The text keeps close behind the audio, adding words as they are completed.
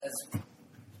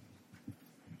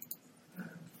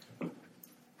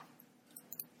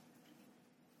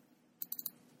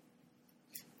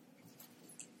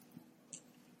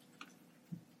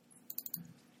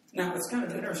Now, it's kind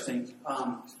of interesting.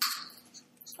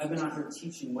 I've been out here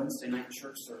teaching Wednesday night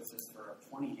church services for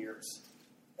 20 years.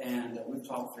 And we've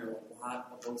talked through a lot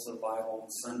of books of the Bible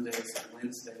on Sundays and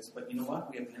Wednesdays. But you know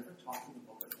what? We have never talked through the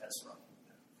book of Ezra.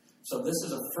 So this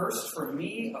is a first for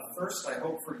me, a first I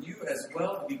hope for you as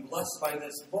well, to be blessed by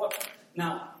this book.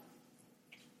 Now,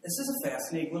 this is a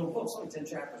fascinating little book. It's only 10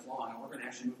 chapters long, and we're going to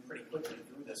actually move pretty quickly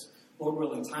through this. Lord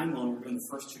willing, time alone, we're doing the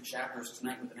first 2 chapters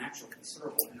tonight with an actual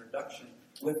considerable introduction.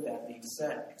 With that being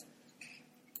said,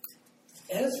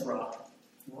 Ezra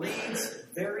reads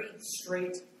very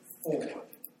straightforward.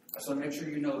 So make sure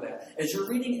you know that. As you're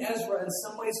reading Ezra, in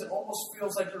some ways it almost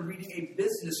feels like you're reading a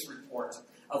business report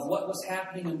of what was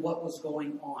happening and what was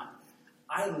going on.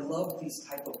 I love these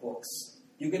type of books.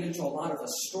 You get into a lot of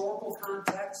historical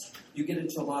context. You get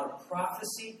into a lot of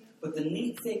prophecy. But the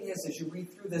neat thing is, as you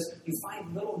read through this, you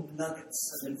find little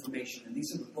nuggets of information. And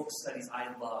these are the book studies I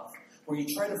love, where you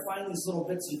try to find these little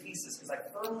bits and pieces, because I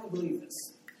firmly believe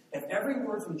this. If every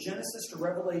word from Genesis to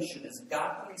Revelation is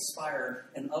godly inspired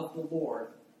and of the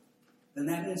Lord, then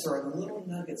that means there are little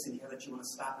nuggets in here that you want to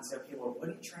stop and say, okay, Lord, what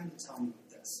are you trying to tell me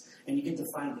with this? And you get to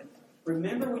find it.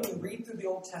 Remember when you read through the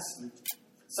Old Testament,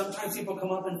 sometimes people come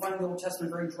up and find the Old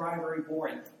Testament very dry, very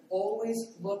boring. Always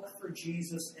look for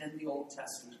Jesus in the Old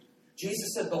Testament.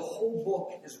 Jesus said the whole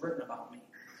book is written about me.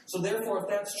 So therefore, if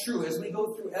that's true, as we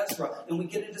go through Ezra and we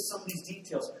get into some of these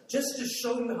details, just to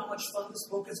show you how much fun this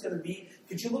book is going to be,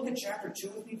 could you look at chapter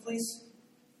 2 with me, please?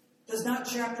 Does not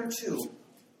chapter 2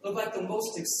 look like the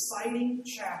most exciting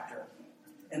chapter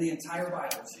in the entire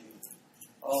Bible to you?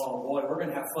 Oh boy, we're going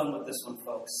to have fun with this one,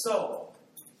 folks. So,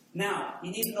 now,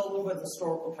 you need to know a little bit of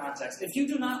historical context. If you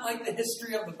do not like the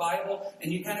history of the Bible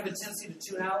and you kind of have a tendency to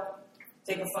tune out,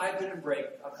 take a 5-minute break.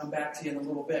 I'll come back to you in a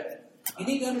little bit. You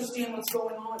need to understand what's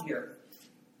going on here.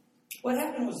 What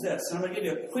happened was this, and I'm going to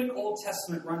give you a quick Old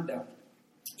Testament rundown.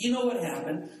 You know what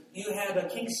happened. You had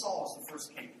King Saul as the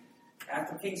first king.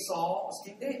 After King Saul was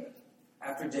King David.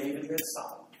 After David, you had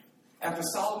Solomon. After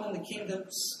Solomon, the kingdom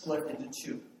split into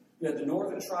 2. You had the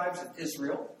northern tribes of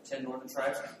Israel, 10 northern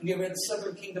tribes, and you had the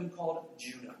southern kingdom called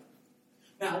Judah.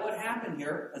 Now, what happened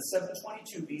here, in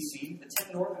 722 BC, the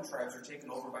 10 northern tribes were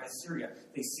taken over by Assyria.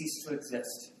 They ceased to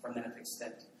exist from that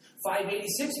extent.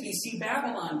 586 BC,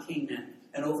 Babylon came in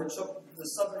and overtook the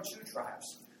southern 2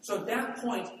 tribes. So at that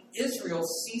point, Israel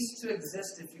ceased to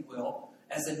exist, if you will,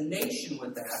 as a nation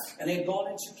with that, and they had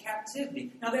gone into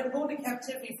captivity. Now, they had gone into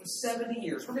captivity for 70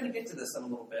 years. We're going to get to this in a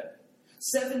little bit.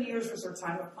 7 years was their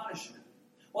time of punishment.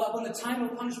 Well, when the time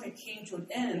of punishment came to an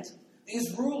end,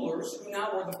 these rulers, who now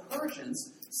were the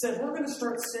Persians, said, we're going to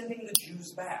start sending the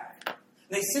Jews back. And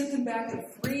they sent them back in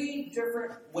 3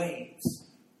 different waves.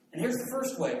 And here's the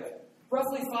first wave.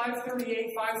 Roughly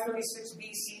 538, 536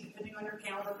 BC, depending on your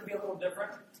calendar, it could be a little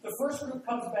different. The first group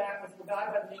comes back with a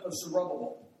guy by the name of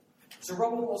Zerubbabel.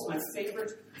 Zerubbabel is my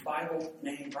favorite Bible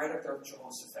name, right up there with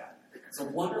Jehoshaphat. It's a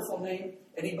wonderful name.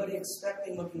 Anybody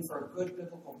expecting, looking for a good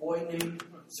biblical boy name?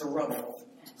 Zerubbabel.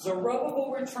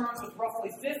 Zerubbabel returns with roughly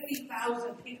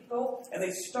 50,000 people, and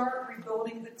they start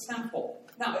rebuilding the temple.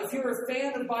 Now, if you're a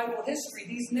fan of Bible history,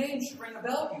 these names should ring a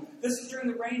bell to you. This is during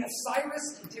the reign of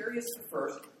Cyrus and Darius I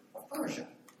of Persia.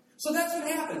 So that's what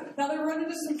happened. Now, they run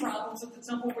into some problems with the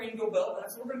temple being built, and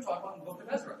that's what we're going to talk about in the book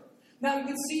of Ezra. Now, you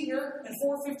can see here in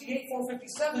 458,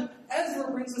 457,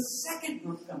 Ezra brings a second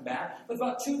group come back with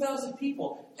about 2,000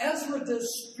 people. Ezra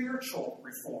does spiritual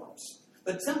reforms.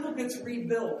 The temple gets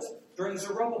rebuilt during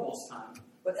Zerubbabel's time,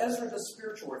 but Ezra does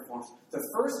spiritual reforms. The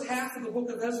first half of the book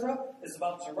of Ezra is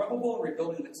about Zerubbabel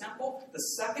rebuilding the temple. The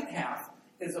second half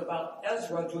is about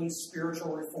Ezra doing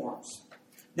spiritual reforms.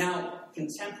 Now,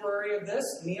 contemporary of this,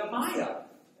 Nehemiah.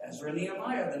 Ezra and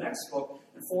Nehemiah, the next book,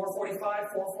 in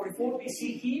 445, 444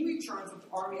 BC, he returns with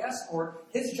the army escort.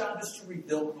 His job is to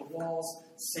rebuild the walls.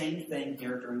 Same thing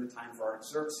here during the time of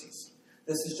Artaxerxes.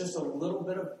 This is just a little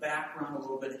bit of background, a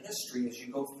little bit of history as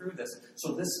you go through this.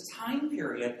 So this time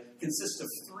period consists of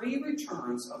 3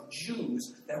 returns of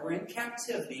Jews that were in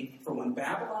captivity from when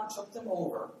Babylon took them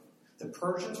over. The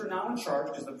Persians are now in charge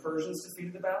because the Persians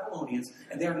defeated the Babylonians,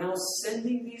 and they are now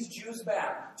sending these Jews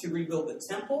back to rebuild the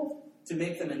temple, to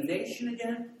make them a nation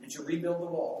again, and to rebuild the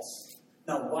walls.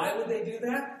 Now, why would they do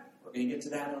that? We're going to get to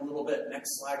that in a little bit.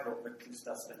 Next slide real quick, please,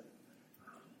 Dustin.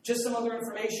 Just some other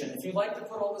information. If you'd like to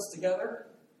put all this together,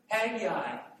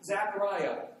 Haggai,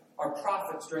 Zechariah are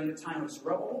prophets during the time of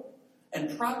Zerubbabel,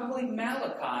 and probably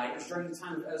Malachi is during the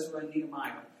time of Ezra and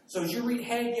Nehemiah. So as you read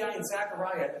Haggai and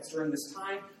Zechariah, it's during this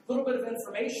time. A little bit of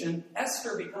information.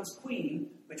 Esther becomes queen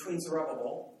between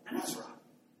Zerubbabel and Ezra.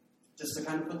 Just to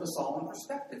kind of put this all in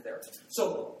perspective there.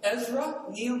 So Ezra,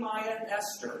 Nehemiah, and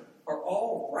Esther are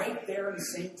all right there in the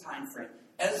same time frame.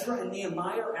 Ezra and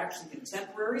Nehemiah are actually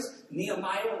contemporaries.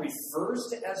 Nehemiah refers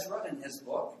to Ezra in his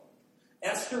book.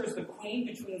 Esther is the queen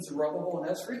between Zerubbabel and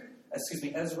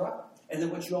Ezra. And then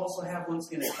what you also have, once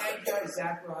again, is Haggai,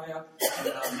 Zechariah,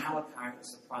 and Malachi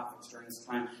as the prophets during this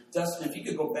time. Dustin, if you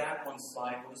could go back one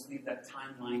slide, we'll just leave that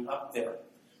timeline up there.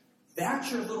 That's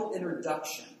your little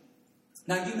introduction.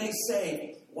 Now you may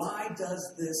say, why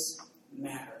does this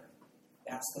matter?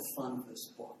 That's the fun of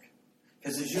this book.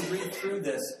 Because as you read through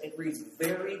this, it reads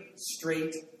very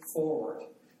straightforward.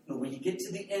 And when you get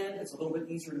to the end, it's a little bit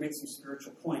easier to make some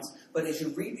spiritual points. But as you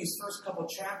read these first couple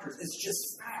chapters, it's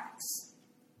just facts.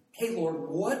 Hey, Lord,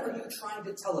 what are you trying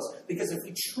to tell us? Because if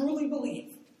we truly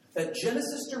believe that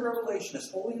Genesis to Revelation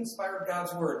is wholly inspired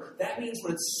God's Word, that means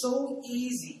when it's so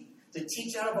easy to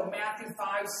teach out of a Matthew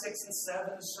 5, 6, and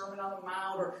 7, the Sermon on the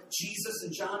Mount, or Jesus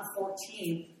in John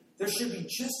 14, there should be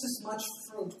just as much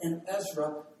fruit in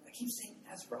Ezra. I keep saying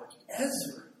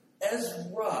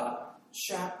Ezra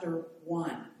chapter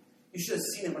 1. You should have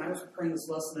seen it when I was preparing this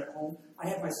lesson at home. I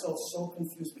had myself so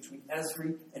confused between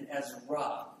Ezra and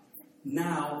Ezra.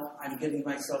 Now I'm getting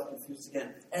myself confused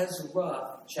again.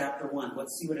 Ezra chapter 1.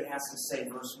 Let's see what it has to say,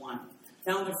 verse 1.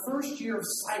 Now in the first year of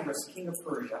Cyrus, king of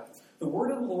Persia, the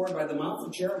word of the Lord by the mouth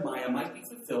of Jeremiah might be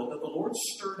fulfilled, that the Lord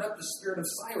stirred up the spirit of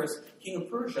Cyrus, king of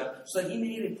Persia, so that he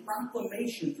made a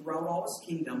proclamation throughout all his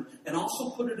kingdom, and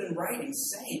also put it in writing,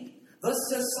 saying, Thus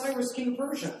says Cyrus, king of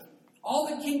Persia, all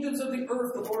the kingdoms of the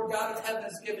earth the Lord God of heaven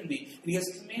has given me, and he has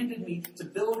commanded me to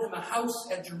build him a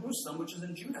house at Jerusalem, which is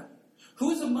in Judah.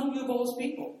 Who is among you of all his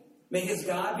people? May his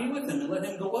God be with him, and let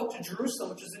him go up to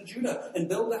Jerusalem, which is in Judah, and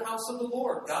build the house of the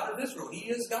Lord, God of Israel. He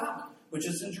is God, which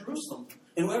is in Jerusalem.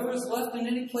 And whoever is left in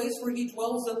any place where he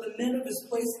dwells, let the men of his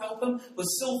place help him with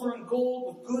silver and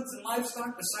gold, with goods and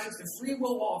livestock, besides the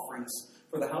freewill offerings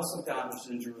for the house of God, which is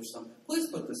in Jerusalem. Please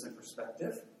put this in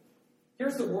perspective.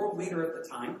 Here's the world leader at the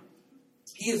time.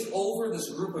 He is over this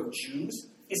group of Jews.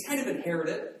 He's kind of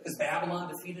inherited because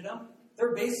Babylon defeated him.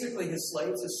 They're basically his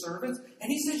slaves, his servants. And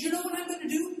he says, you know what I'm going to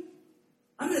do?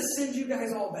 I'm going to send you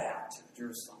guys all back to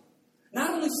Jerusalem. Not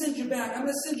only send you back, I'm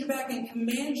going to send you back and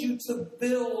command you to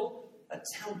build a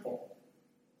temple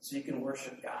so you can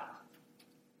worship God.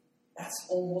 That's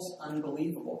almost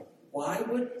unbelievable. Why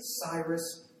would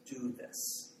Cyrus do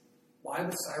this? Why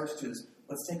would Cyrus do this?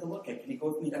 Let's take a look at it. Can you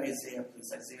go with me to Isaiah,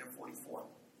 please? Isaiah 44.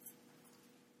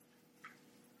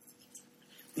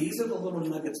 These are the little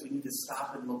nuggets we need to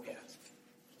stop and look at.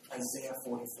 Isaiah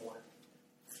 44.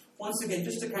 Once again,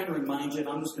 just to kind of remind you, and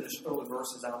I'm just going to throw the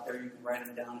verses out there. You can write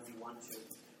them down if you want to.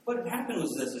 What happened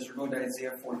was this, as you're going to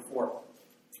Isaiah 44.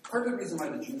 Part of the reason why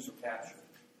the Jews were captured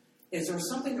is there was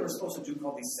something they were supposed to do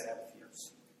called these Sabbath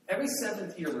years. Every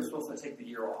seventh year, they're supposed to take the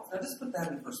year off. Now, just put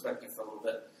that in perspective for a little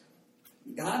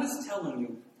bit. God is telling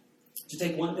you to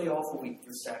take one day off a week,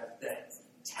 your Sabbath day.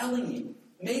 Telling you,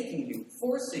 making you,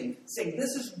 forcing, saying,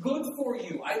 this is good for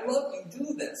you. I love you.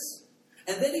 Do this.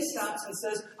 And then he stops and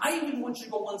says, I even want you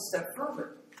to go one step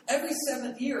further. Every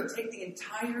seventh year, take the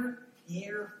entire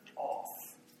year off.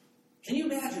 Can you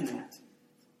imagine that?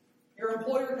 Your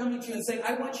employer coming to you and saying,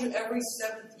 I want you every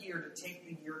seventh year to take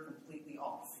the year completely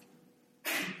off.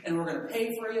 And we're going to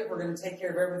pay for it. We're going to take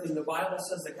care of everything. The Bible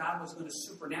says that God was going to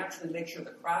supernaturally make sure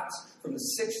the crops from the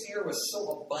sixth year was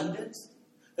so abundant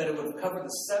that it would have covered the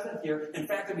seventh year. In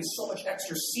fact, there'd be so much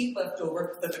extra seed left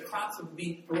over that the crops would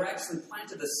be miraculously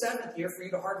planted the seventh year for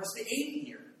you to harvest the eighth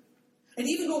year. And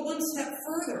even go one step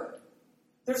further.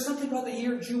 There's something called the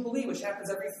year of Jubilee, which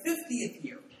happens every 50th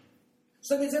year.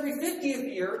 So that means every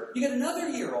 50th year, you get another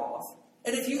year off.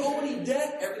 And if you owe any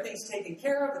debt, everything's taken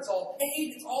care of. It's all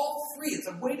paid. It's all free. It's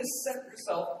a way to set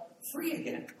yourself free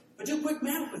again. But do quick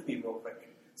math with me real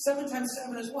quick. 7 times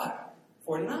 7 is what?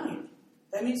 49.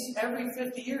 That means every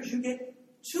 50 years you get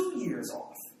 2 years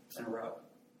off in a row.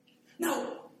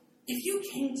 Now, if you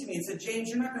came to me and said, James,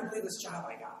 you're not going to believe this job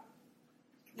I got.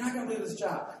 You're not going to believe this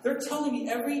job. They're telling me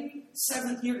every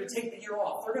 7th year to take the year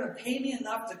off. They're going to pay me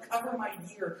enough to cover my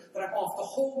year that I'm off the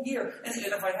whole year. And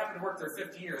if I happen to work there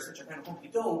 50 years, which I kind of hope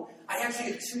you don't, I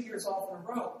actually get 2 years off in a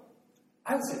row.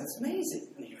 I would say that's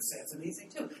amazing. And you would say it's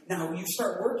amazing too. Now, when you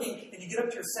start working and you get up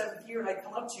to your 7th year and I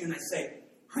come up to you and I say,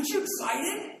 aren't you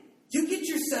excited? You get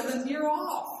your 7th year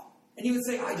off. And you would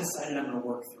say, I decided I'm going to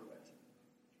work through it.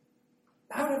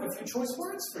 I would have a few choice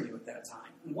words for you at that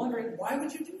time. I'm wondering, why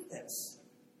would you do this?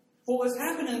 Well, what's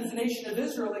happened in the nation of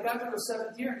Israel, they got to their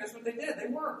 7th year, and guess what they did? They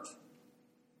worked.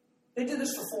 They did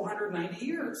this for 490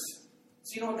 years.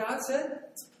 So you know what God said?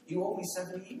 You owe me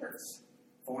 70 years.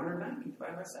 490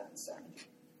 divided by 7, 70.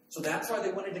 So that's why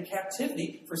they went into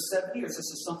captivity for 7 years. This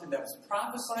is something that was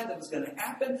prophesied that was going to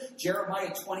happen.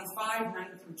 Jeremiah 25, 9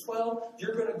 through 12.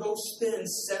 You're going to go spend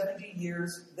 70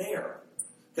 years there.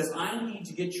 Because I need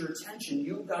to get your attention.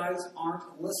 You guys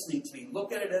aren't listening to me.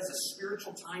 Look at it as a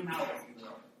spiritual timeout, if you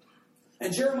will.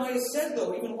 And Jeremiah said,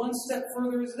 though, even one step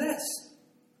further is this.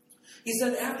 He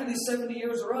said, after these 70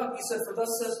 years are up, he said, for thus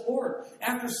says the Lord,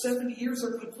 after 70 years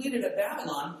are completed at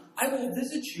Babylon, I will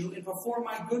visit you and perform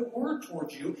my good word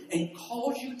towards you and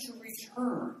cause you to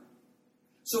return.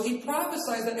 So he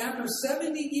prophesied that after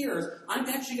 70 years, I'm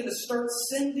actually going to start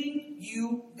sending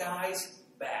you guys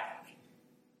back.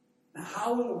 Now,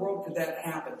 how in the world could that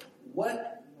happen?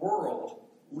 What world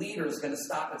leader is going to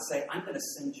stop and say, I'm going to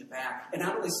send you back? And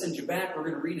not only send you back, we're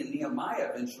going to read in Nehemiah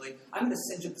eventually, I'm going to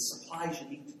send you the supplies you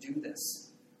need to do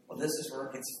this. Well, this is where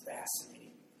it gets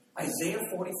fascinating. Isaiah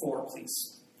 44,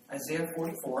 please. Isaiah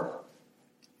 44.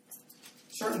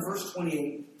 Start in verse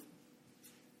 28.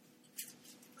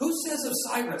 Who says of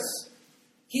Cyrus,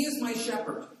 he is my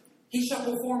shepherd. He shall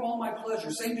perform all my pleasure,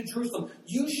 saying to Jerusalem,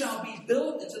 you shall be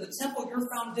built into the temple, your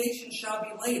foundation shall be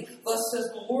laid. Thus says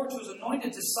the Lord, who is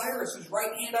anointed, to Cyrus, whose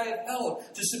right hand I have held,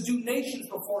 to subdue nations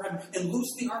before him, and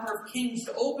loose the armor of kings,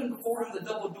 to open before him the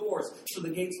double doors, so the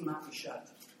gates will not be shut.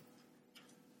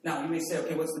 Now, you may say,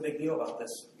 okay, what's the big deal about this?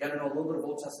 You got to know a little bit of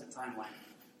Old Testament timeline.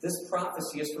 This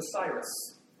prophecy is for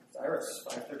Cyrus. Cyrus,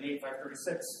 538,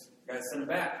 536. You guys send him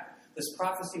back. This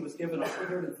prophecy was given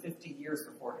 150 years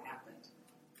before it happened.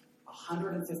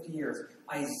 150 years.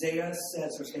 Isaiah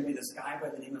says there's going to be this guy by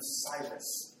the name of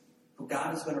Cyrus, who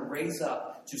God is going to raise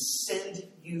up to send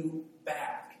you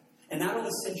back. And not only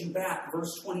send you back,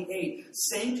 verse 28,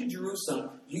 saying to Jerusalem,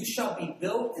 you shall be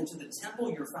built into the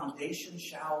temple, your foundation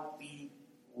shall be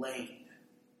laid.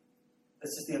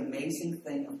 This is the amazing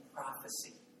thing of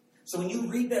prophecy. So when you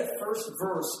read that first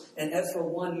verse in Ezra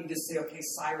 1, you just say, okay,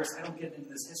 Cyrus, I don't get into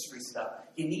this history stuff.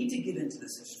 You need to get into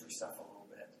this history stuff a little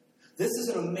bit. This is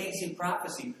an amazing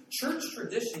prophecy. Church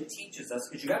tradition teaches us,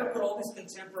 because you got to put all these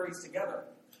contemporaries together.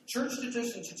 Church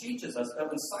tradition teaches us that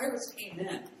when Cyrus came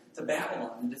in to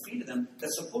Babylon and defeated them, that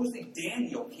supposedly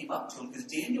Daniel came up to him, because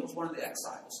Daniel was one of the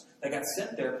exiles that got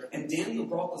sent there, and Daniel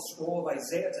brought the scroll of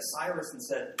Isaiah to Cyrus and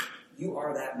said, you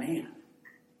are that man.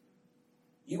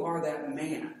 You are that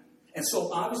man. And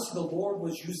so obviously the Lord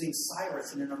was using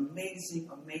Cyrus in an amazing,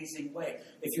 amazing way.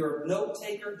 If you're a note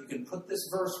taker, you can put this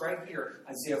verse right here,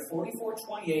 Isaiah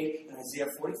 44:28 and Isaiah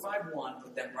 45:1.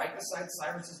 Put that right beside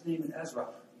Cyrus' name in Ezra.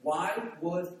 Why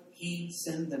would he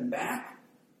send them back?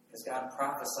 Because God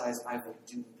prophesies, I will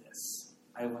do this.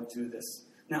 I will do this.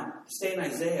 Now, stay in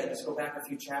Isaiah. Just go back a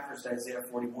few chapters to Isaiah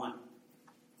 41.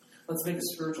 Let's make a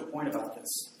spiritual point about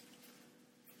this.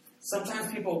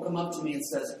 Sometimes people will come up to me and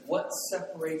says, what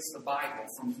separates the Bible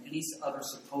from any other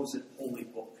supposed holy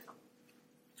book?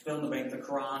 Fill in the blank, the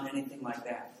Quran, anything like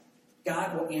that.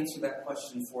 God will answer that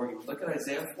question for you. Look at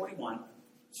Isaiah 41,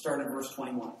 start in verse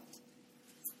 21.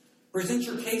 Present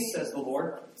your case, says the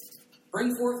Lord.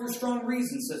 Bring forth your strong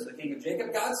reasons, says the King of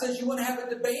Jacob. God says, you want to have a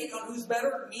debate on who's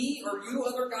better, me or you,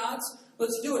 other gods?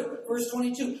 Let's do it. Verse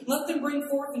 22. Let them bring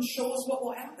forth and show us what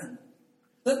will happen.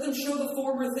 Let them show the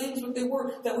former things what they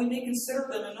were, that we may consider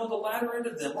them and know the latter end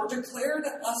of them, or declare to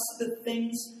us the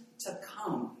things to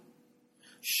come.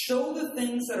 Show the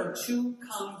things that are to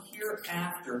come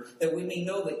hereafter, that we may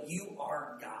know that you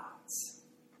are gods.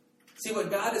 See, what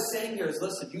God is saying here is,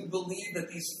 listen, you believe that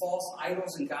these false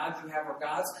idols and gods you have are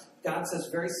gods? God says,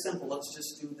 very simple, let's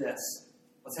just do this.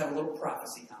 Let's have a little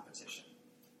prophecy competition.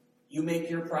 You make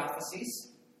your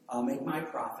prophecies, I'll make my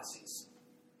prophecies,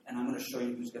 and I'm going to show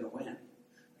you who's going to win.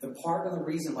 The part of the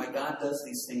reason why God does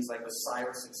these things, like with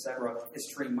Cyrus, etc.,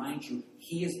 is to remind you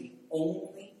He is the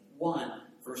only one,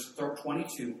 verse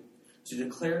 22, to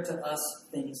declare to us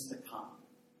things to come.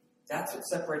 That's what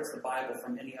separates the Bible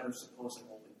from any other supposed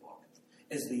holy book,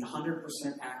 is the 100%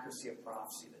 accuracy of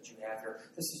prophecy that you have here.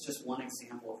 This is just one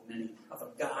example of many, of a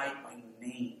guy by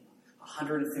name.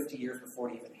 150 years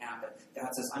before it even happened. God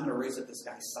says, I'm going to raise up this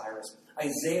guy Cyrus.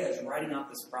 Isaiah is writing out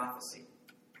this prophecy.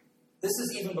 This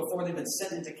is even before they've been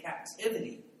sent into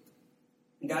captivity.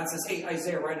 And God says, hey,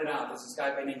 Isaiah, write it out. There's this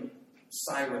guy by the name of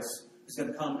Cyrus who's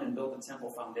going to come and build the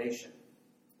temple foundation.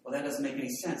 Well, that doesn't make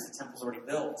any sense. The temple's already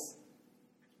built.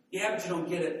 Yeah, but you don't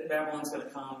get it. Babylon's going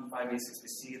to come, 586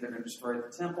 BC. They're going to destroy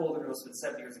the temple. They're going to spend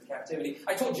 7 years in captivity.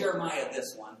 I told Jeremiah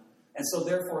this one. And so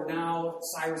therefore now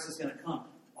Cyrus is going to come.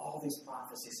 All these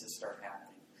prophecies just start happening.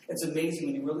 It's amazing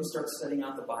when you really start studying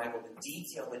out the Bible, the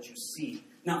detail that you see.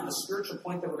 Now, the spiritual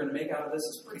point that we're going to make out of this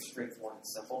is pretty straightforward and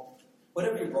simple.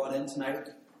 Whatever you brought in tonight,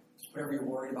 whatever you're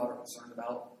worried about or concerned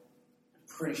about,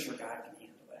 I'm pretty sure God can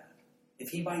handle that. if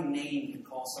he by name can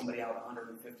call somebody out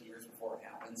 150 years before it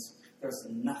happens, there's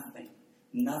nothing,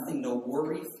 no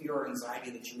worry, fear, or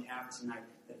anxiety that you have tonight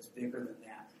that is bigger than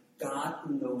that. God,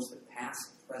 who knows the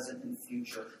past, present, and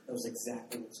future, knows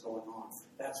exactly what's going on.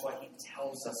 That's why he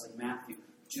tells us in Matthew,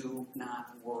 do not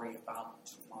worry about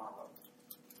tomorrow.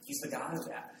 He's the God of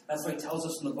that. That's why he tells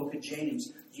us in the book of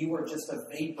James, you are just a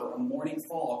vapor, a morning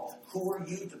fog. Who are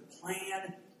you to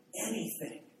plan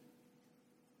anything?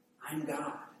 I'm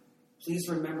God. Please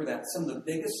remember that. Some of the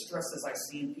biggest stresses I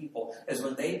see in people is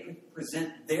when they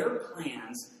present their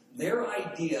plans, their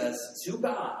ideas to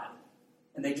God,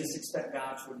 and they just expect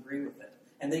God to agree with it.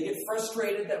 And they get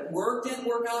frustrated that work didn't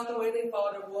work out the way they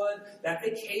thought it would, that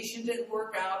vacation didn't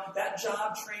work out, that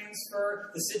job transfer,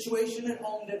 the situation at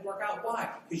home didn't work out. Why?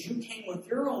 Because you came with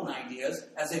your own ideas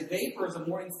as a vapor, as a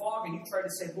morning fog, and you tried to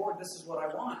say, Lord, this is what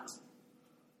I want.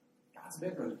 God's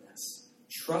bigger than this.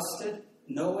 Trust it,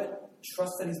 know it,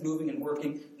 trust that he's moving and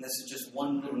working, and this is just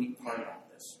one little neat part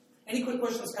about this. Any quick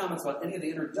questions, comments about any of the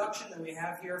introduction that we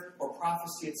have here, or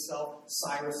prophecy itself,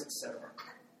 Cyrus, etc.?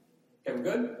 Okay, we're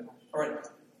good? All right.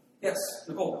 Yes,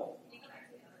 Nicole.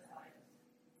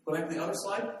 Go back to the other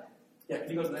slide. Yeah, can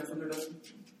you go to the next one there, Dustin?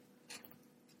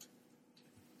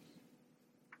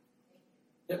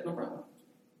 Yep, no problem.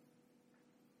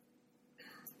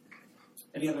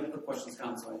 Any other quick questions,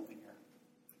 comments about anything here?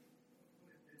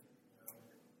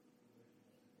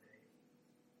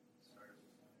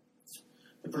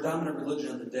 The predominant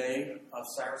religion of the day of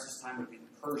Cyrus' time would be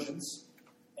the Persians.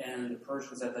 And the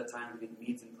Persians at that time, the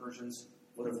Medes and Persians,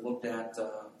 would have looked at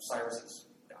Cyrus as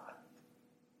God.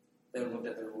 They would have looked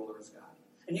at their ruler as God.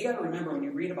 And you got to remember, when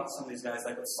you read about some of these guys,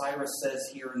 like what Cyrus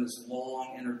says here in this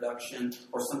long introduction,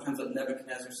 or sometimes what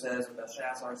Nebuchadnezzar says, or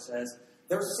Belshazzar says,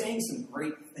 they're saying some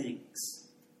great things.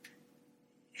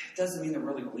 It doesn't mean they're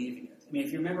really believing it. I mean,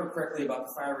 if you remember correctly about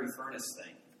the fiery furnace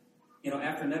thing,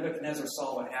 after Nebuchadnezzar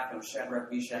saw what happened with Shadrach,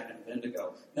 Meshach, and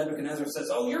Abednego, Nebuchadnezzar says,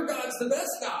 oh, your God's the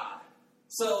best God.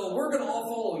 So we're going to all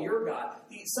follow your God.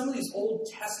 Some of these Old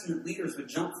Testament leaders would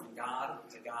jump from God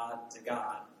to God to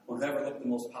God, whoever looked the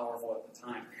most powerful at the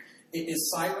time. Is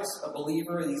Cyrus a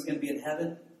believer and he's going to be in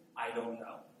heaven? I don't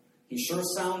know. He sure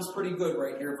sounds pretty good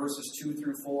right here, verses 2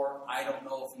 through 4. I don't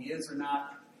know if he is or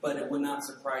not, but it would not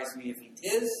surprise me if he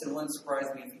is. It wouldn't surprise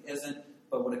me if he isn't.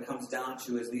 But what it comes down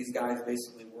to is these guys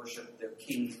basically worship their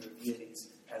kings, their deities,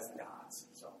 as the gods.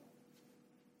 So,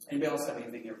 anybody else have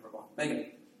anything here for one?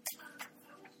 Megan?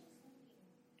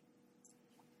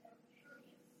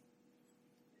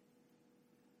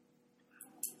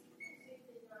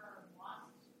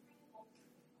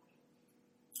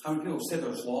 How many people say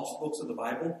there's lost books of the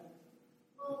Bible?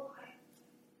 Well,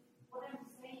 what I'm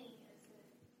saying is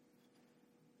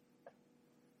that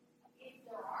if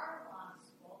there are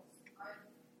lost books, are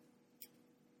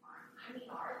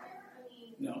there?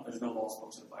 No, there's no lost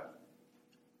books of the Bible.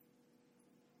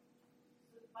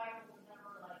 The Bible was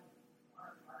never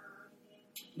art or anything?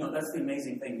 No, that's the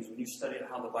amazing thing, is when you study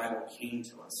how the Bible came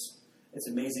to us, it's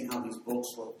amazing how these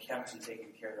books were kept and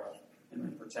taken care of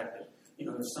and protected.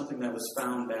 There's something that was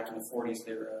found back in the 40s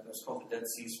there. It's called the Dead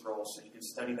Sea Scrolls, so you can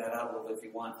study that out a little bit if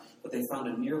you want. But they found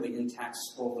a nearly intact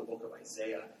scroll of the book of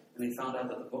Isaiah. And they found out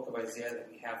that the book of Isaiah that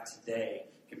we have today,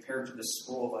 compared to the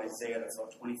scroll of Isaiah that's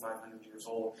about 2,500 years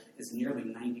old, is nearly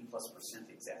 90+%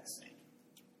 the exact same.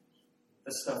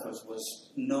 This stuff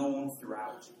was known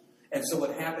throughout. And so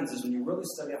what happens is when you really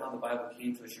study how the Bible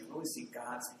came to us, you really see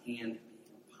God's hand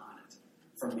being upon it.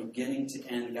 From beginning to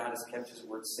end, God has kept his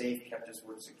word safe, kept his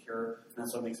word secure, and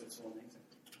that's what makes it so amazing.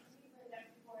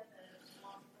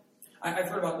 I've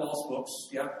heard about lost books,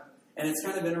 yeah. And it's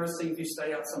kind of interesting if you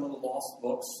study out some of the lost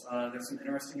books. There's some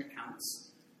interesting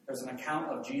accounts. There's an account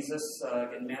of Jesus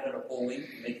getting mad at a bully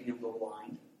and making him go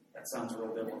blind. That sounds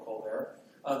real biblical there.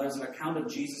 There's an account of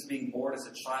Jesus being bored as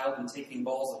a child and taking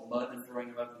balls of mud and throwing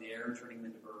them up in the air and turning them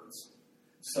into birds.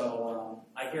 So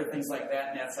I hear things like that,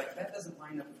 and it's like, that doesn't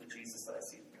line up with the Jesus that I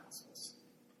see in the Gospels.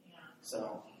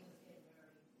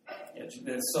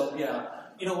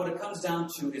 What it comes down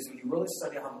to is when you really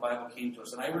study how the Bible came to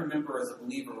us, and I remember as a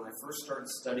believer when I first started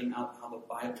studying out how the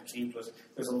Bible came to us,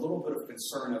 there's a little bit of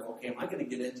concern of, okay, am I going to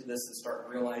get into this and start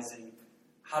realizing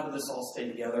how did this all stay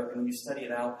together? And when you study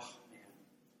it out,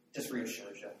 it just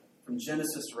reassures you. From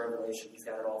Genesis to Revelation, he's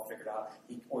got it all figured out.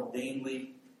 He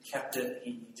ordainedly kept it.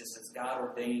 He just, it's God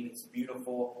ordained, it's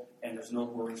beautiful, and there's no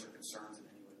worries or concerns in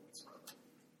any way whatsoever.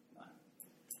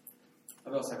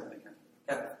 What else have I think here?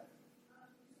 Kevin?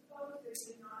 Suppose they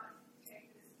did not take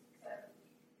this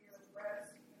 7-year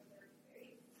rest because their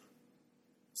faith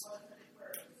wasn't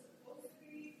where it was supposed to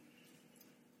be.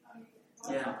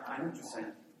 Yeah, I know what you're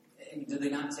saying. Did they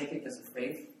not take it because of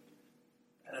faith?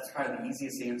 And that's kind of the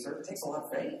easiest answer. It takes a lot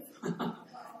of faith.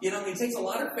 It takes a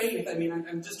lot of faith.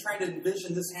 I'm just trying to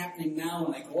envision this happening now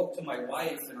when I go up to my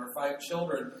wife and our 5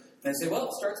 children, and I say, well,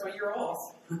 it starts my year off.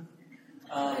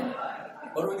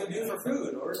 What are we going to do for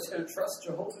food? We're just going to trust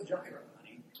Jehovah Jireh,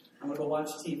 honey. I'm going to go watch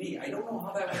TV. I don't know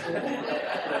how that would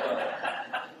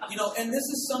go. And this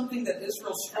is something that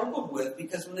Israel struggled with,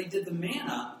 because when they did the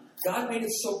manna, God made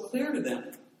it so clear to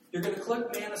them. You're going to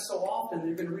collect manna so often,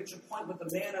 you're going to reach a point with the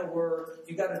manna where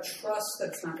you got to trust that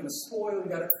it's not going to spoil.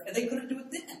 And they couldn't do it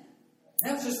then.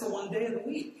 That was just for one day of the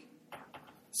week.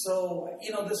 So,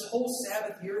 this whole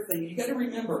Sabbath year thing, you got to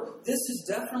remember, this is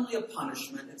definitely a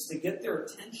punishment. It's to get their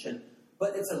attention,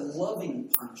 but it's a loving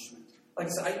punishment. Like I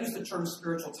said, I use the term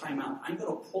spiritual timeout. I'm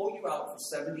going to pull you out for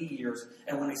 70 years,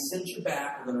 and when I send you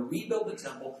back, we're going to rebuild the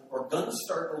temple, we're going to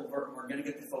start over, and we're going to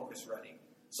get the focus ready.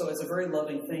 So it's a very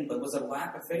loving thing, but was it a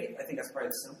lack of faith? I think that's probably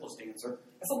the simplest answer.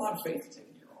 That's a lot of faith to take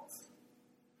a year off.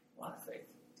 A lot of faith.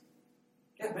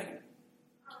 Yeah, Megan.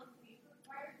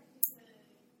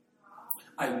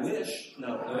 I wish.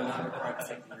 No, they're not required to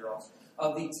take the year off.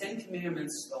 Of the 10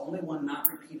 Commandments, the only one not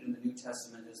repeated in the New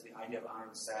Testament is the idea of honoring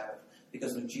the Sabbath.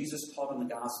 Because when Jesus taught in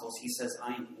the Gospels, he says,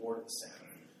 I am Lord of the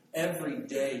Sabbath. Every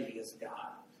day he is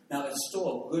God. Now, it's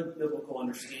still a good biblical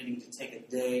understanding to take a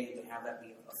day and to have that be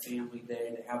a family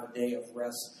day, to have a day of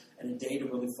rest, and a day to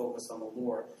really focus on the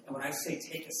Lord. And when I say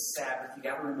take a Sabbath, you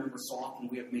got to remember so often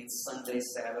we have made Sunday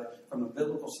Sabbath. From a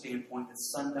biblical standpoint,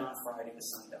 it's sundown Friday to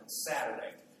sundown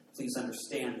Saturday. Please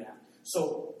understand that.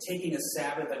 So taking a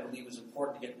Sabbath, I believe, is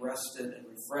important to get rested and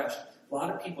refreshed. A lot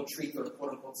of people treat their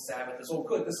quote-unquote Sabbath as, oh,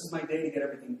 good, this is my day to get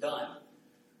everything done.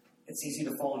 It's easy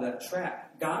to fall into that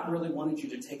trap. God really wanted you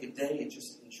to take a day and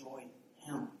just enjoy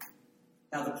Him.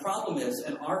 Now, the problem is,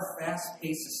 in our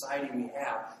fast-paced society we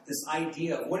have, this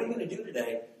idea of, what are you going to do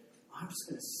today? I'm just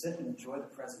going to sit and enjoy the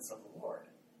presence of the Lord.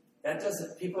 That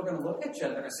doesn't, people are going to look at you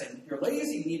and they're going to say, you're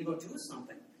lazy, you need to go do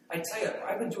something. I tell you,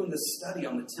 I've been doing this study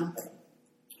on the temple,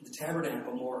 the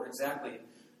tabernacle more exactly,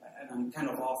 and I'm kind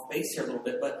of off base here a little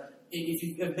bit, but if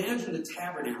you imagine the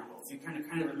tabernacle, if you kind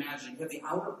of imagine, you have the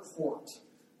outer court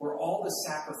where all the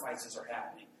sacrifices are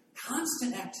happening.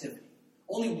 Constant activity.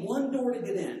 Only one door to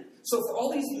get in. So for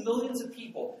all these millions of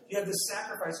people, you have this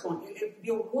sacrifice going. It'd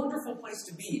be a wonderful place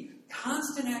to be.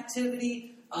 Constant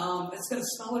activity. It's going to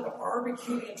smell like a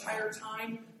barbecue the entire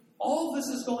time. All of this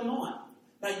is going on.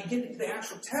 Now you get into the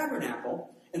actual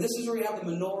tabernacle, and this is where you have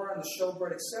the menorah and the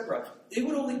showbread, etc. They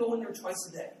would only go in there twice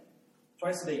a day.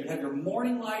 Twice a day. You'd have your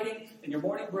morning lighting and your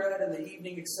morning bread in the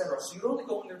evening, etc. So you'd only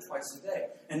go in there twice a day.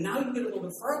 And now you get a little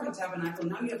bit further in the tabernacle,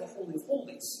 and now you have the Holy of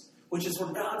Holies, which is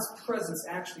where God's presence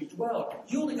actually dwelled.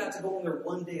 You only got to go in there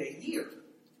one day a year.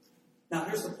 Now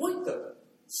here's the point, though.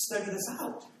 Study this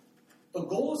out. The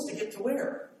goal is to get to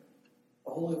where?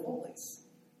 The Holy of Holies.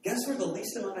 Guess where the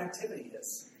least amount of activity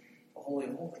is? The Holy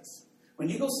of Holies. When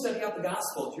you go study out the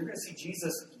Gospels, you're going to see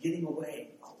Jesus getting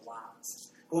away a lot.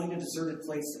 Going to deserted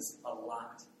places a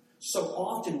lot. So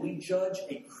often we judge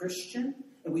a Christian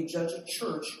and we judge a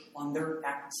church on their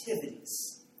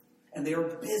activities. And they are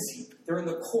busy. They're in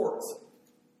the courts.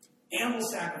 Animal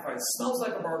sacrifice. Smells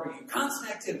like a barbecue. Constant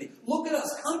activity. Look at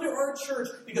us. Come to our church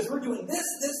because we're doing this,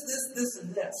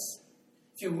 and this.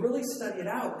 If you really study it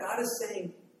out, God is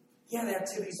saying, yeah, the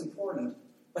activity is important.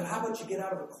 But how about you get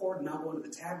out of the court and now go into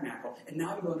the tabernacle? And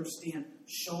now you understand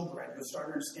showbread. You'll start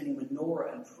understanding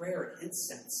menorah and prayer and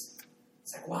incense.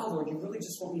 It's like, wow, Lord, you really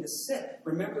just want me to sit.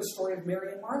 Remember the story of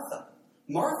Mary and Martha.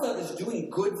 Martha is doing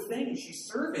good things. She's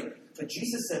serving. But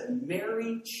Jesus said,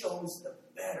 Mary chose the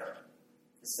better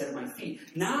to sit at my feet.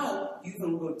 Now, you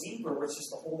can go deeper where it's just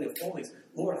the Holy of Holies.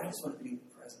 Lord, I just want to be in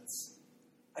your presence.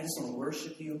 I just want to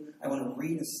worship you. I want to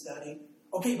read and study.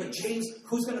 Okay, but James,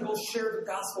 who's going to go share the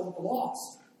gospel with the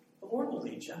lost? The Lord will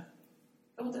lead you.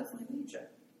 He will definitely lead you.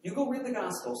 You go read the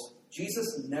Gospels.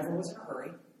 Jesus never was in a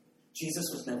hurry. Jesus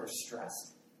was never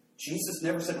stressed. Jesus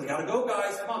never said, we got to go,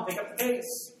 guys. Come on, pick up the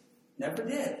pace. Never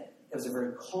did. It was a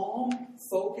very calm,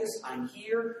 focused, I'm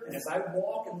here, and as I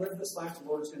walk and live this life, the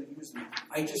Lord is going to use me.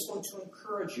 I just want to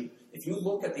encourage you. If you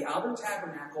look at the outer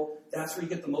tabernacle, that's where you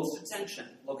get the most attention.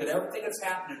 Look at everything that's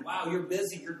happening. Wow, you're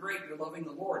busy, you're great, you're loving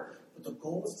the Lord. But the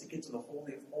goal is to get to the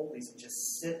Holy of Holies and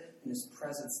just sit in His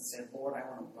presence and say, Lord, I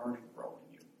want to learn and grow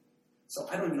in you. So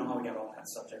I don't even know how we got on that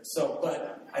subject.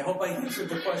 But I hope I answered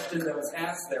the question that was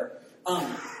asked there.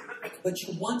 But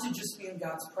you want to just be in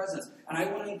God's presence. And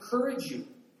I want to encourage you.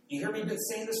 You hear me? I've been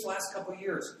saying this the last couple of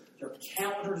years. Your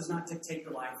calendar does not dictate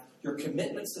your life. Your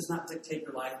commitments does not dictate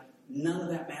your life. None of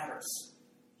that matters.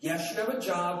 Yes, you have a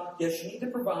job. Yes, you need to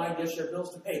provide. Yes, you have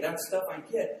bills to pay. That stuff I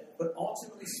get. But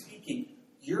ultimately speaking,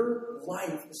 Your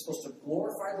life is supposed to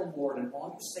glorify the Lord in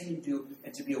all you say and do,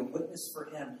 and to be a witness for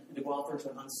Him, and to go out there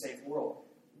to an unsaved world.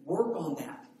 Work on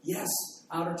that. Yes,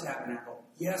 outer tabernacle.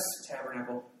 Yes,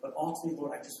 tabernacle. But ultimately,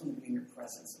 Lord, I just want to be in your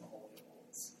presence in the Holy of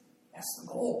Holies. That's the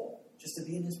goal, just to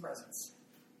be in His presence.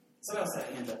 Somebody else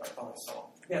had a hand up, I thought I saw.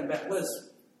 Yeah, back, Liz.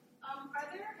 Are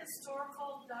there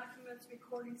historical documents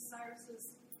recording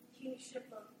Cyrus's kingship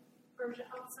of Persia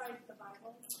outside the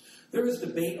Bible? There is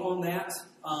debate on that.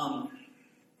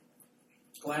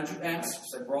 Glad you asked,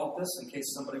 because I brought this in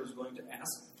case somebody was going to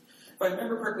ask. If I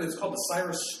remember correctly, it's called the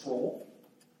Cyrus Scroll.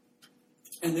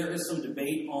 And there is some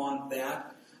debate on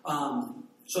that.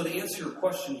 So to answer your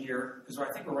question here, because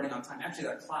I think we're running out of time. Actually,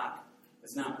 that clock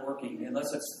is not working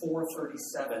unless it's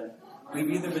 4:37.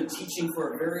 We've either been teaching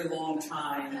for a very long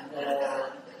time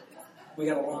or we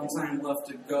got a long time left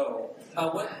to go.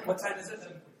 What time is it?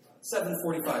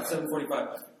 7:45.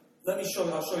 7:45.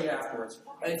 I'll show you afterwards.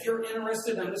 If you're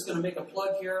interested, I'm just going to make a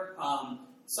plug here.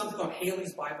 Something called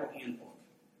Haley's Bible Handbook.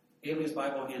 Haley's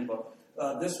Bible Handbook.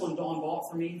 This one Dawn bought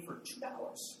for me for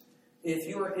 $2. If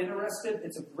you are interested,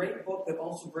 it's a great book that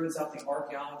also brings out the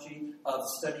archaeology of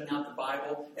studying out the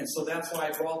Bible. And so that's why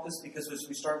I brought this, because as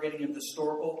we start getting into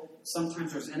historical,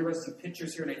 sometimes there's interesting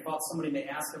pictures here, and I thought somebody may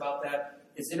ask about that.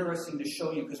 It's interesting to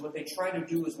show you, because what they try to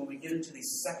do is when we get into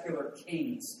these secular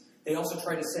kings, they also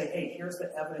try to say, hey, here's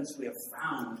the evidence we have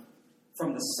found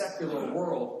from the secular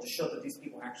world to show that these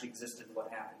people actually existed and what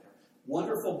happened there.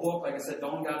 Wonderful book. Like I said,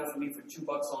 Dawn got it for me for $2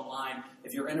 online.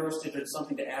 If you're interested in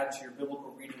something to add to your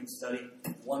biblical reading and study,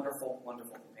 wonderful,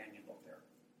 wonderful companion book there.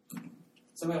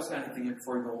 Somebody else got anything here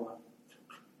before we go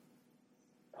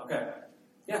on? Okay.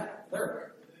 Yeah,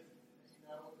 there.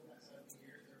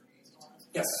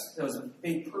 Yes, it was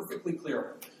made perfectly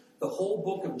clear. The whole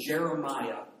book of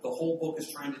Jeremiah, the whole book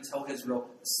is trying to tell Israel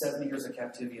 70 years of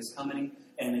captivity is coming,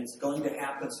 and it's going to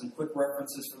happen. Some quick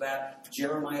references for that.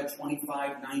 Jeremiah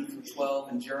 25, 9 through 12,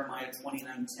 and Jeremiah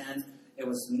 29, 10. It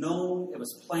was known, it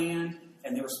was planned,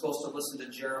 and they were supposed to listen to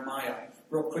Jeremiah.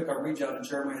 Real quick, I'll read you out of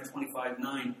Jeremiah 25,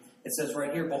 9. It says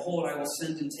right here, behold, I will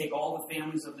send and take all the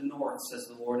families of the north, says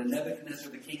the Lord, and Nebuchadnezzar,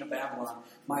 the king of Babylon,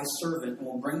 my servant, and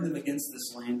will bring them against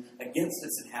this land, against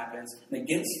its inhabitants, and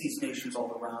against these nations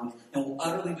all around, and will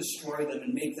utterly destroy them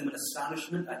and make them an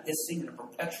astonishment, a hissing, and a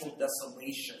perpetual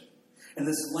desolation. And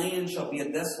this land shall be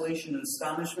a desolation and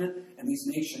astonishment, and these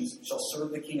nations shall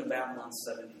serve the king of Babylon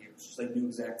 70 years. So they knew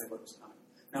exactly what was coming.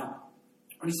 Now,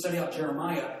 when you study out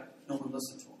Jeremiah, no one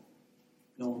listened to him.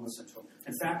 No one listened to him.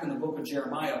 In fact, in the book of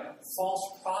Jeremiah,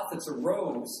 false prophets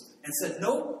arose and said,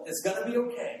 nope, it's going to be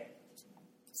okay.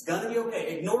 It's going to be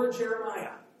okay. Ignore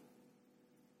Jeremiah.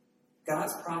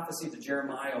 God's prophecy to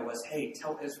Jeremiah was, hey,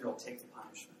 tell Israel, take the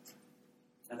punishment.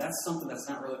 Now, that's something that's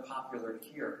not really popular to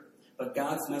hear. But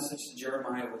God's message to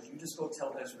Jeremiah was, you just go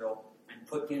tell Israel and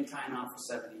put the end time out for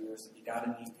 70 years. That you got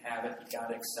to have it. You got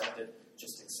to accept it.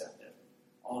 Just accept it.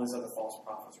 All these other false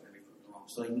prophets were going to be proven wrong.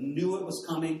 So they knew it was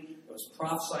coming. It was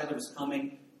prophesied it was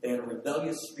coming. They had a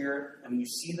rebellious spirit. And when you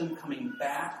see them coming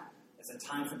back, it's a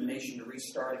time for the nation to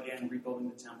restart again, rebuilding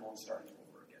the temple and starting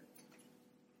over again.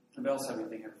 Anybody else have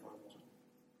anything here before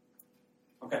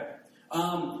we go on?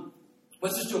 Okay.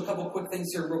 Let's just do a couple quick things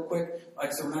here real quick. Like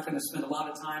I said, we're not going to spend a lot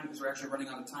of time because we're actually running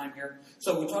out of time here.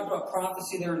 So we talked about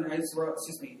prophecy there in Ezra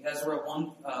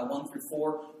 1 through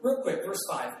 4. Real quick, verse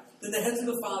 5. Then the heads of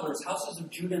the fathers, houses of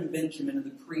Judah and Benjamin, and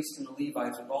the priests and the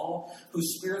Levites, with all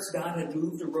whose spirits God had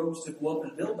moved, arose to go up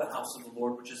and build the house of the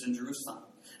Lord, which is in Jerusalem.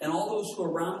 And all those who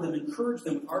were around them encouraged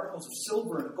them with articles of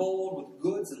silver and gold, with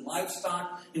goods and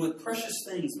livestock, and with precious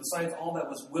things, besides all that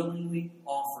was willingly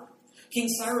offered. King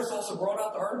Cyrus also brought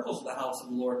out the articles of the house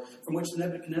of the Lord, from which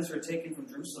Nebuchadnezzar had taken from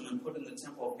Jerusalem and put in the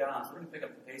temple of God. So we're going to pick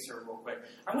up the pace here real quick.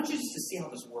 I want you just to see how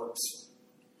this works.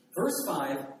 Verse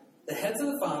 5, the heads of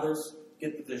the fathers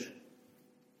get the vision.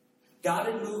 God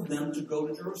had moved them to go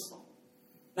to Jerusalem.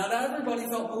 Now, not everybody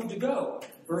felt moved to go.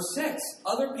 Verse 6,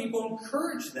 other people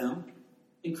encouraged them.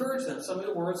 Some of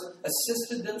the words,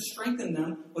 assisted them, strengthened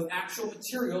them with actual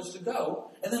materials to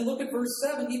go. And then look at verse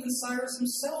 7, even Cyrus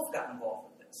himself got involved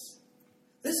with this.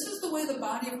 This is the way the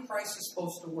body of Christ is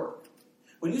supposed to work.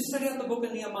 When you study out the book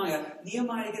of Nehemiah,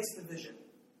 Nehemiah gets the vision.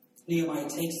 Nehemiah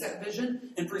takes that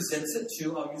vision and presents it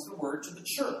to, I'll use the word, to the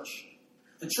church.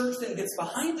 The church then gets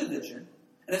behind the vision.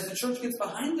 And as the church gets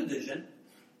behind the vision,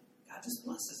 God just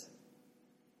blesses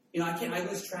it. I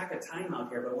lose track of time out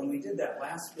here, but when we did that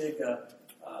last big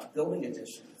building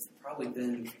addition, it's probably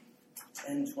been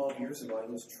 10, 12 years ago, I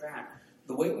lose track.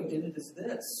 The way we did it is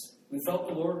this. We felt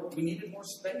the Lord, we needed more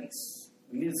space.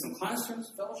 We needed some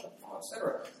classrooms, fellowship,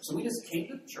 etc. So we just came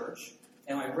to the church,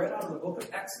 and I read out of the book of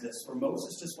Exodus, where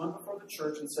Moses just went before the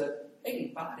church and said,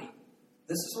 hey, body,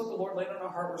 This is what the Lord laid on our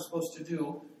heart we're supposed to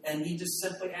do, and He just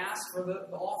simply asked for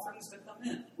the offerings to come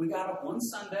in. We got up one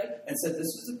Sunday and said, this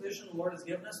is the vision the Lord has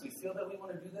given us. We feel that we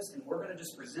want to do this, and we're going to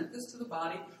just present this to the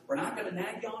body. We're not going to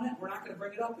nag you on it. We're not going to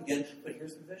bring it up again, but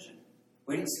here's the vision.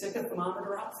 We didn't stick a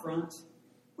thermometer out front.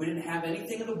 We didn't have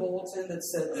anything in the bulletin that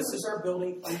said, this is our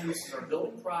building plan, this is our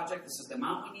building project, this is the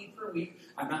amount we need per week.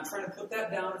 I'm not trying to put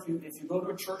that down if you go to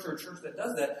a church or a church that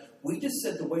does that. We just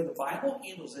said the way the Bible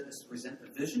handles it is to present the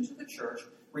vision to the church,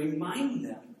 remind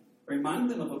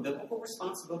them of a biblical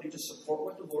responsibility to support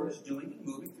what the Lord is doing and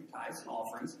moving through tithes and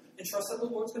offerings, and trust that the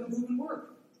Lord's going to move and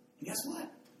work. And guess what?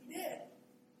 He did.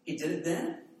 He did it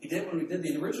then. He did when we did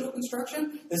the original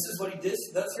construction. This is what He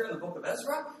does here in the book of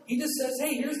Ezra. He just says,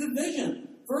 hey, here's the vision.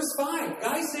 Verse 5,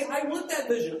 guys say, I want that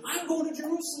vision. I'm going to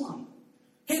Jerusalem.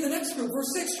 Okay, the next group,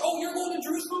 verse 6, oh, you're going to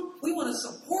Jerusalem? We want to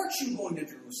support you going to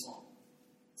Jerusalem.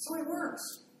 That's the way it works.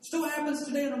 Still happens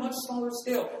today on a much smaller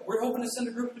scale. We're hoping to send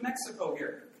a group to Mexico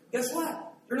here. Guess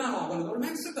what? You're not all going to go to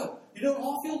Mexico. You don't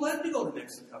all feel led to go to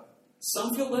Mexico.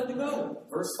 Some feel led to go.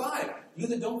 Verse 5, you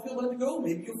that don't feel led to go,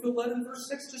 maybe you'll feel led in verse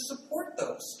 6 to support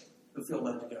those who feel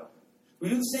led to go. We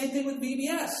do the same thing with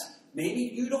VBS.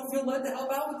 Maybe you don't feel led to help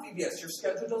out with VBS. Your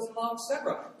schedule doesn't allow,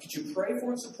 etc. Could you pray for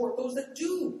and support those that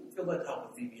do feel led to help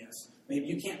with VBS? Maybe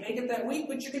you can't make it that week,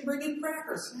 but you can bring in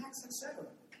crackers, snacks, etc.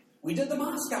 We did the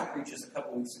mosque outreaches a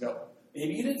couple weeks ago.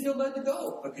 Maybe you didn't feel led to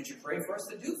go, but could you pray for us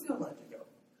that do feel led to go?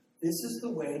 This is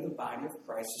the way the body of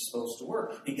Christ is supposed to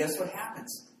work. And guess what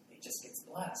happens? It just gets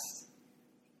blessed.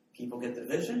 People get the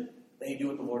vision. They do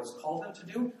what the Lord has called them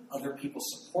to do. Other people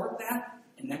support that.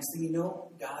 And next thing you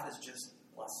know, God is just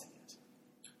blessing it.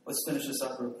 Let's finish this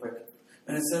up real quick.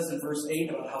 And it says in verse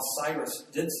 8 about how Cyrus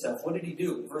did stuff. What did he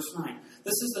do? Verse 9.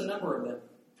 This is the number of them.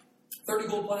 30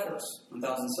 gold platters,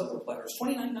 1,000 silver platters,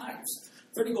 29 knives,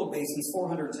 30 gold basins,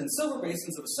 410 silver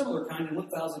basins of a similar kind, and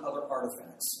 1,000 other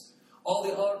artifacts. All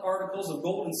the other articles of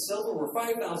gold and silver were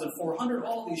 5,400.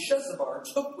 All these Shezabbar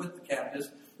took with the captives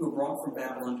who were brought from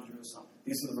Babylon to Jerusalem.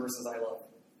 These are the verses I love.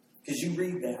 Because you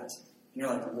read that, and you're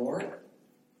like, Lord,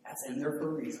 that's in there for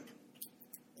a reason.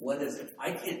 What is it?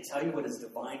 I can't tell you what His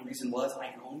divine reason was.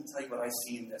 I can only tell you what I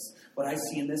see in this. What I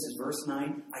see in this is verse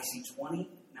 9. I see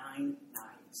 29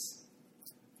 knives.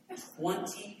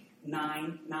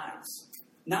 29 knives.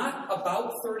 Not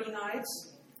about 30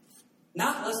 knives.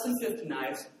 Not less than 50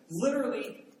 knives.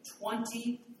 Literally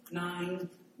 29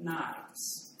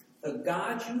 knives. The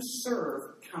God you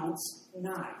serve counts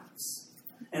knives.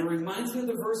 And it reminds me of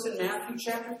the verse in Matthew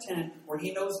chapter 10 where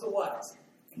He knows the what?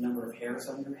 The number of hairs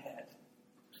on your head.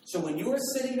 So when you are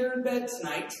sitting there in bed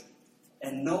tonight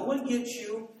and no one gets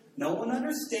you, no one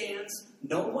understands,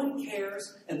 no one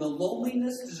cares, and the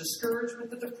loneliness, the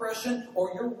discouragement, the depression,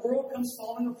 or your world comes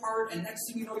falling apart, and next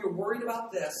thing you know you're worried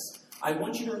about this, I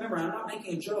want you to remember, I'm not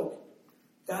making a joke,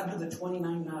 God knew the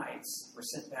 29 knives were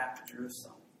sent back to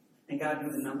Jerusalem. And God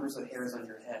knew the numbers of hairs on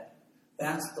your head.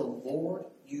 That's the Lord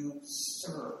you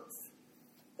serve.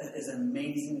 That is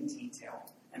amazing detail.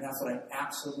 And that's what I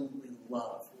absolutely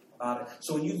love about it.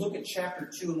 So when you look at chapter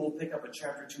 2, and we'll pick up at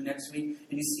chapter 2 next week,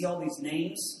 and you see all these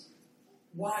names,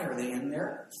 why are they in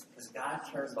there? Because God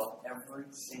cares about every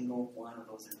single one of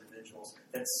those individuals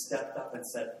that stepped up and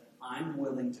said, I'm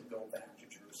willing to go back to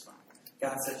Jerusalem.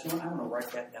 God says, you know what, I want to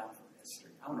write that down for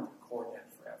history. I want to record that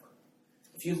forever.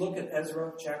 If you look at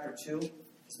Ezra chapter 2,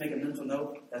 just make a mental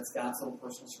note, that's God's little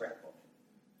personal scrapbook.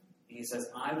 And He says,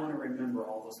 I want to remember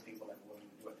all those people that were willing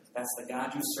to do it. That's the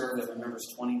God you serve that remembers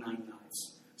 29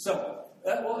 knives. So,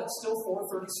 it's still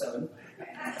 4:37.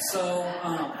 So,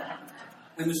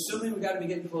 I'm assuming we've got to be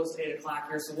getting close to 8 o'clock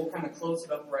here, so we'll kind of close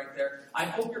it up right there. I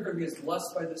hope you're going to be as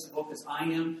blessed by this book as I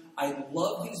am. I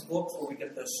love these books where we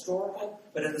get the historical,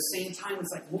 but at the same time,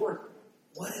 it's like, Lord,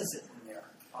 what is it in there?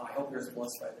 I hope you're as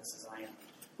blessed by this as I am.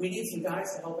 We need some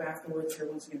guys to help afterwards here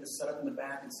once again to set up in the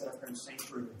back and set up here in the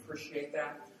sanctuary. We appreciate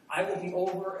that. I will be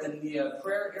over in the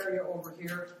prayer area over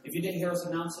here. If you didn't hear us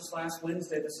announce this last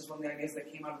Wednesday, this is one of the ideas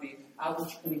that came out of the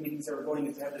outreach committee meetings that we're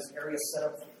going to have this area set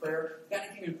up for prayer. If you got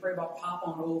anything to pray about, pop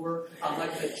on over.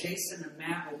 Like that, Jason and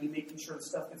Matt will be making sure the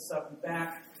stuff gets stuff in the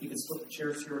back. You can split the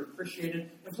chairs here. Appreciate it.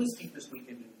 And please keep this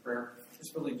weekend in prayer.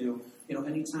 Just really do. You know,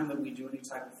 anytime that we do any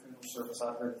type of funeral service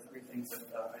out there, the three things that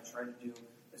I try to do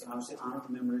is obviously honor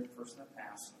the memory of the person that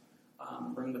passed,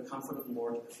 bring the comfort of the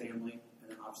Lord to the family,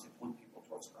 and then obviously point people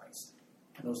towards Christ.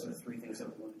 And those are the three things that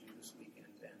we're going to do this weekend,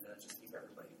 and just keep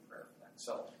everybody in prayer for that.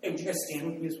 So, hey, would you guys stand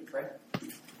with me as we pray?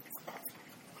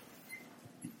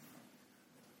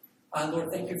 Lord,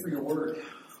 thank you for your word.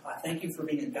 Thank you for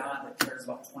being a God that cares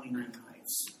about 29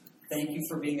 knives. Thank you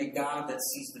for being a God that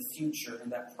sees the future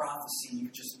and that prophecy. You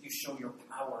show your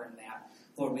power in that.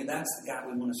 Lord, that's the God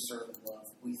we want to serve and love.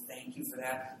 We thank you for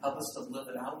that. Help us to live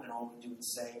it out in all we do and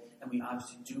say. And we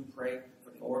obviously do pray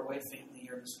for the Ordway family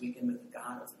here this weekend. May the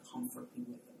God of comfort be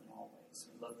with them in all ways.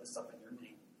 We lift this up in your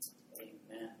name.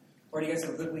 Amen. All right, you guys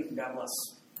have a good week and God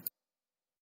bless.